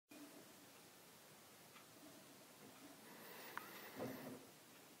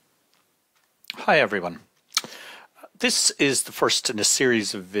Hi everyone. This is the first in a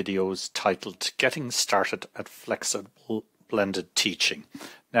series of videos titled Getting Started at Flexible Blended Teaching.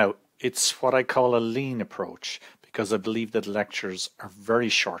 Now, it's what I call a lean approach because I believe that lectures are very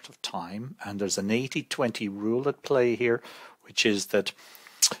short of time and there's an 80-20 rule at play here, which is that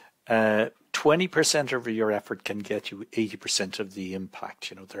 20% of your effort can get you 80% of the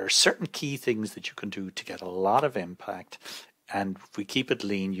impact. You know, there are certain key things that you can do to get a lot of impact, and if we keep it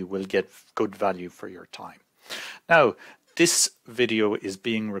lean, you will get good value for your time. Now, this video is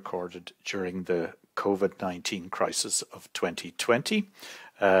being recorded during the COVID-19 crisis of 2020.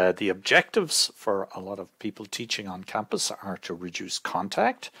 The objectives for a lot of people teaching on campus are to reduce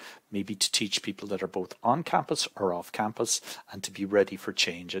contact, maybe to teach people that are both on campus or off campus, and to be ready for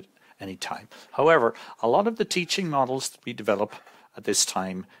change at any time. However, a lot of the teaching models that we develop at this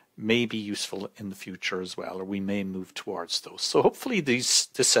time may be useful in the future as well, or we may move towards those. So hopefully this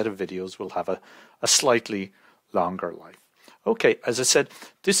set of videos will have a slightly longer life. Okay, as I said,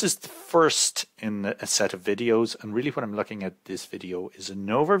 this is the first in a set of videos, and really what I'm looking at this video is an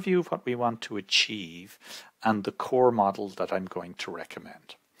overview of what we want to achieve and the core model that I'm going to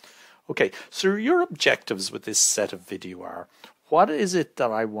recommend. Okay, so your objectives with this set of video are, what is it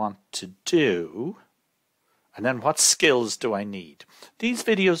that I want to do? And then what skills do I need? These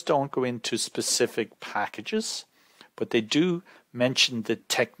videos don't go into specific packages, but they do mention the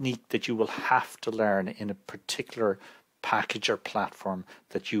technique that you will have to learn in a particular package or platform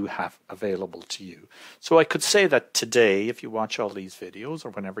that you have available to you. So I could say that today, if you watch all these videos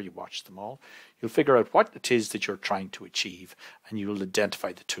or whenever you watch them all, you'll figure out what it is that you're trying to achieve and you will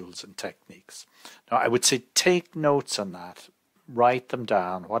identify the tools and techniques. Now, I would say take notes on that. Write them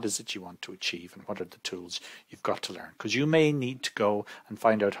down. What is it you want to achieve and what are the tools you've got to learn? Because you may need to go and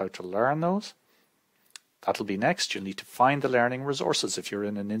find out how to learn those. That'll be next. You'll need to find the learning resources. If you're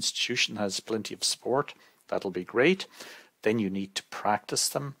in an institution that has plenty of support, that'll be great. Then you need to practice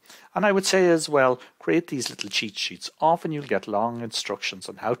them. And I would say as well, create these little cheat sheets. Often you'll get long instructions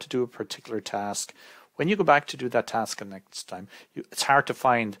on how to do a particular task. When you go back to do that task the next time, it's hard to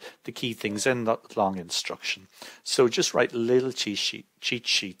find the key things in that long instruction. So just write little cheat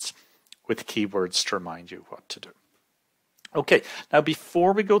sheets with keywords to remind you what to do. Okay, now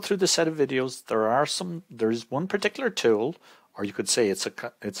before we go through the set of videos, there's one particular tool, or you could say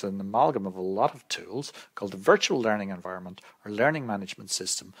it's an amalgam of a lot of tools called the Virtual Learning Environment or Learning Management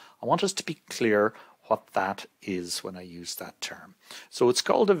System. I want us to be clear what that is when I use that term. So it's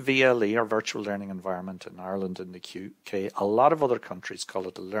called a VLE or Virtual Learning Environment in Ireland and the UK. A lot of other countries call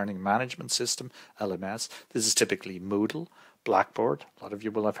it a Learning Management System, LMS. This is typically Moodle, Blackboard, a lot of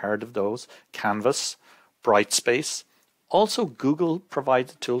you will have heard of those, Canvas, Brightspace. Also, Google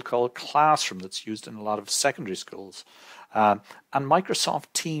provides a tool called Classroom that's used in a lot of secondary schools. And Microsoft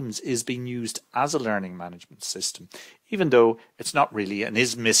Teams is being used as a learning management system, even though it's not really and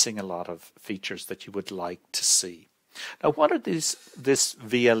is missing a lot of features that you would like to see. Now, what are this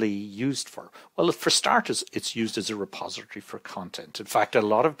VLE used for? Well, for starters, it's used as a repository for content. In fact, a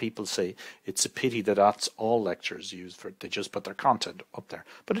lot of people say it's a pity that that's all lecturers use for it. They just put their content up there.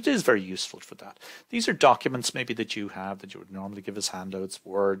 But it is very useful for that. These are documents maybe that you have that you would normally give as handouts,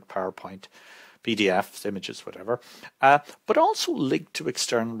 Word, PowerPoint, PDFs, images, whatever, but also linked to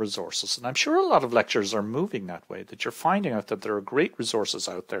external resources. And I'm sure a lot of lecturers are moving that way, that you're finding out that there are great resources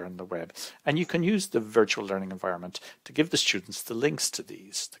out there on the web, and you can use the virtual learning environment to give the students the links to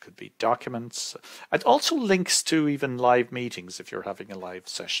these. There could be documents, and also links to even live meetings if you're having a live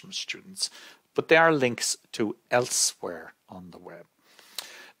session with students, but they are links to elsewhere on the web.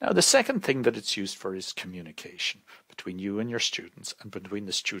 Now, the second thing that it's used for is communication between you and your students and between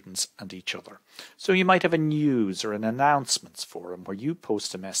the students and each other. So you might have a news or an announcements forum where you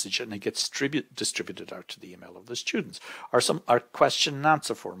post a message and it gets distributed out to the email of the students, or a question and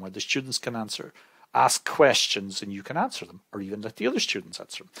answer forum where the students can ask questions and you can answer them, or even let the other students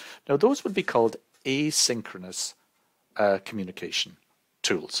answer them. Now, those would be called asynchronous communication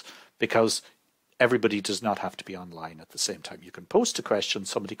tools, because everybody does not have to be online at the same time. You can post a question,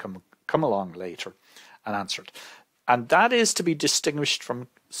 somebody come along later and answer it. And that is to be distinguished from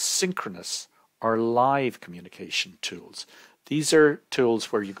synchronous or live communication tools. These are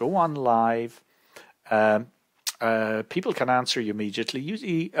tools where you go on live, people can answer you immediately.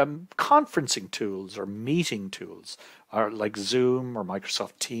 Usually conferencing tools or meeting tools are like Zoom or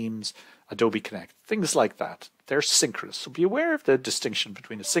Microsoft Teams, Adobe Connect, things like that. They're synchronous. So be aware of the distinction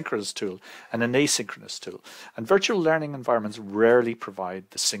between a synchronous tool and an asynchronous tool. And virtual learning environments rarely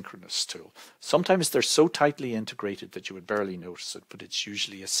provide the synchronous tool. Sometimes they're so tightly integrated that you would barely notice it, but it's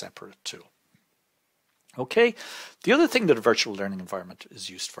usually a separate tool. Okay, the other thing that a virtual learning environment is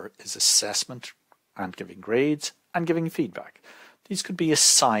used for is assessment and giving grades and giving feedback. These could be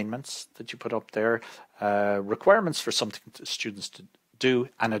assignments that you put up there, requirements for something that students to do,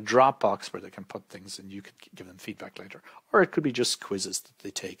 and a Dropbox where they can put things and you could give them feedback later. Or it could be just quizzes that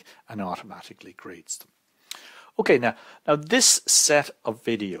they take and automatically grades them. Okay, now this set of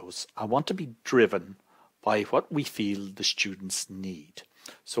videos, I want to be driven by what we feel the students need.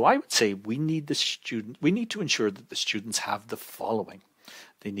 So I would say we need to ensure that the students have the following.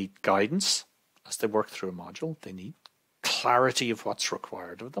 They need guidance as they work through a module. They need clarity of what's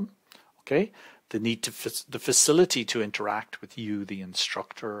required of them. Okay, they need the facility to interact with you, the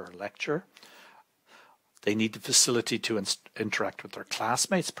instructor or lecturer. They need the facility to interact with their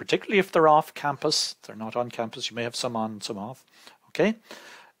classmates, particularly if they're off campus. If they're not on campus, you may have some on, some off. Okay.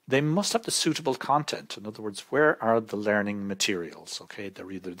 They must have the suitable content. In other words, where are the learning materials? Okay,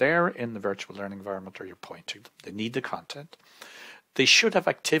 they're either there in the virtual learning environment or you're pointing them. They need the content. They should have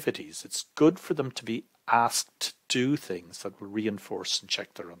activities. It's good for them to be asked to do things that will reinforce and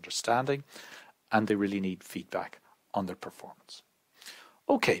check their understanding, and they really need feedback on their performance.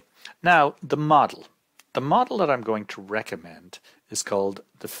 Okay, now the model. The model that I'm going to recommend is called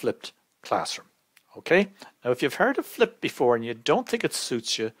the flipped classroom. Okay, now if you've heard of flipped before and you don't think it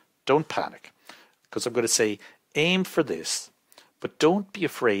suits you, don't panic, because I'm going to say aim for this, but don't be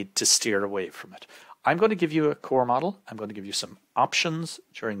afraid to steer away from it. I'm going to give you a core model. I'm going to give you some options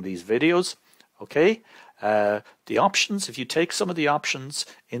during these videos. Okay, the options, if you take some of the options,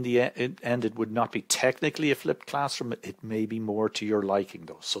 in the end it would not be technically a flipped classroom. It may be more to your liking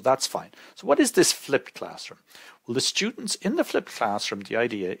though, so that's fine. So what is this flipped classroom? Well, the students in the flipped classroom, the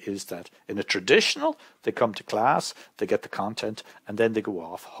idea is that in a traditional, they come to class, they get the content, and then they go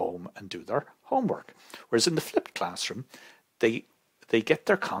off home and do their homework. Whereas in the flipped classroom, they get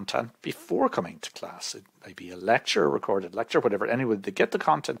their content before coming to class. It may be a lecture, a recorded lecture, whatever. Anyway, they get the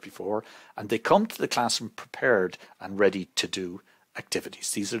content before and they come to the classroom prepared and ready to do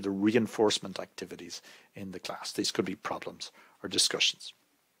activities. These are the reinforcement activities in the class. These could be problems or discussions.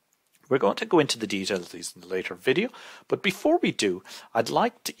 We're going to go into the details of these in a later video, but before we do, I'd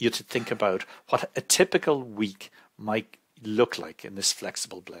like you to think about what a typical week might look like in this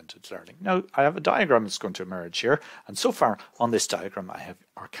flexible blended learning. Now, I have a diagram that's going to emerge here, and so far on this diagram I have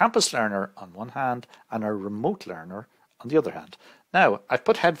our campus learner on one hand and our remote learner on the other hand. Now, I've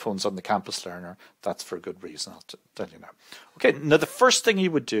put headphones on the campus learner. That's for a good reason, I'll tell you now. Okay, now the first thing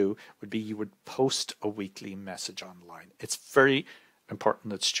you would do would be you would post a weekly message online. It's very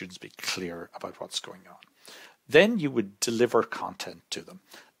important that students be clear about what's going on. Then you would deliver content to them.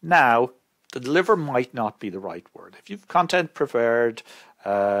 Now, the deliver might not be the right word. If you've content prepared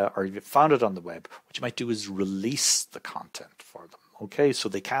or you've found it on the web, what you might do is release the content for them. Okay, so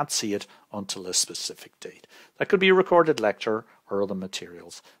they can't see it until a specific date. That could be a recorded lecture or other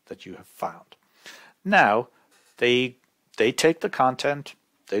materials that you have found. Now, they take the content,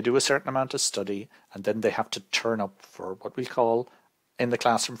 they do a certain amount of study, and then they have to turn up for what we call in the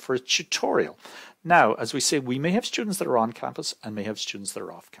classroom for a tutorial. Now, as we say, we may have students that are on campus and may have students that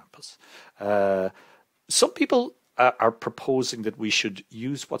are off campus. Some people are proposing that we should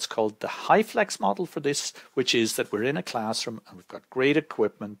use what's called the HyFlex model for this, which is that we're in a classroom and we've got great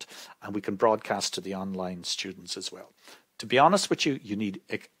equipment and we can broadcast to the online students as well. To be honest with you, you need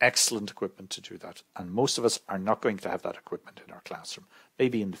excellent equipment to do that. And most of us are not going to have that equipment in our classroom.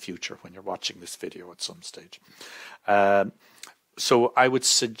 Maybe in the future when you're watching this video at some stage. So I would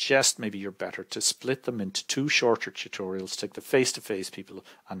suggest maybe you're better to split them into two shorter tutorials, take the face-to-face people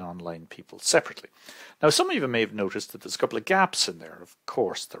and online people separately. Now, some of you may have noticed that there's a couple of gaps in there. Of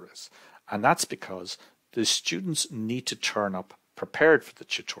course there is. And that's because the students need to turn up prepared for the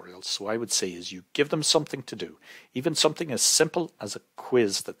tutorial. So I would say is you give them something to do, even something as simple as a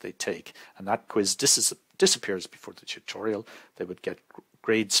quiz that they take. And that quiz disappears before the tutorial. They would get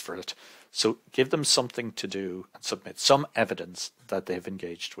grades for it. So give them something to do and submit some evidence that they've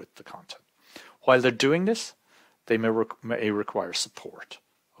engaged with the content. While they're doing this, they may require support.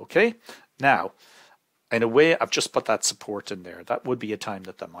 Okay? Now, in a way, I've just put that support in there. That would be a time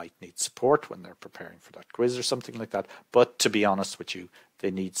that they might need support when they're preparing for that quiz or something like that. But to be honest with you,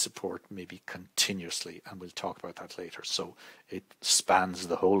 they need support maybe continuously, and we'll talk about that later. So it spans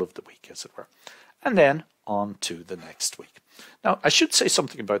the whole of the week, as it were. And then on to the next week. Now, I should say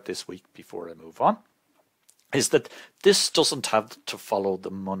something about this week before I move on, is that this doesn't have to follow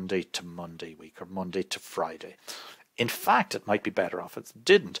the Monday to Monday week or Monday to Friday. In fact, it might be better off if it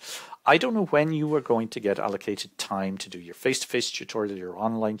didn't. I don't know when you are going to get allocated time to do your face-to-face tutorial, your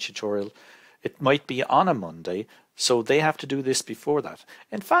online tutorial. It might be on a Monday, so they have to do this before that.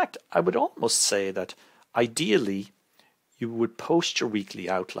 In fact, I would almost say that Ideally, you would post your weekly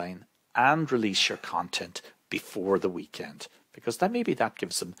outline and release your content before the weekend, because then maybe that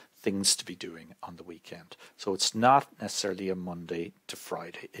gives them things to be doing on the weekend. So it's not necessarily a Monday to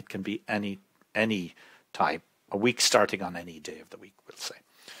Friday. It can be any time, a week starting on any day of the week, we'll say.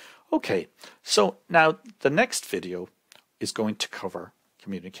 Okay, so now the next video is going to cover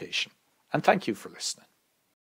communication. And thank you for listening.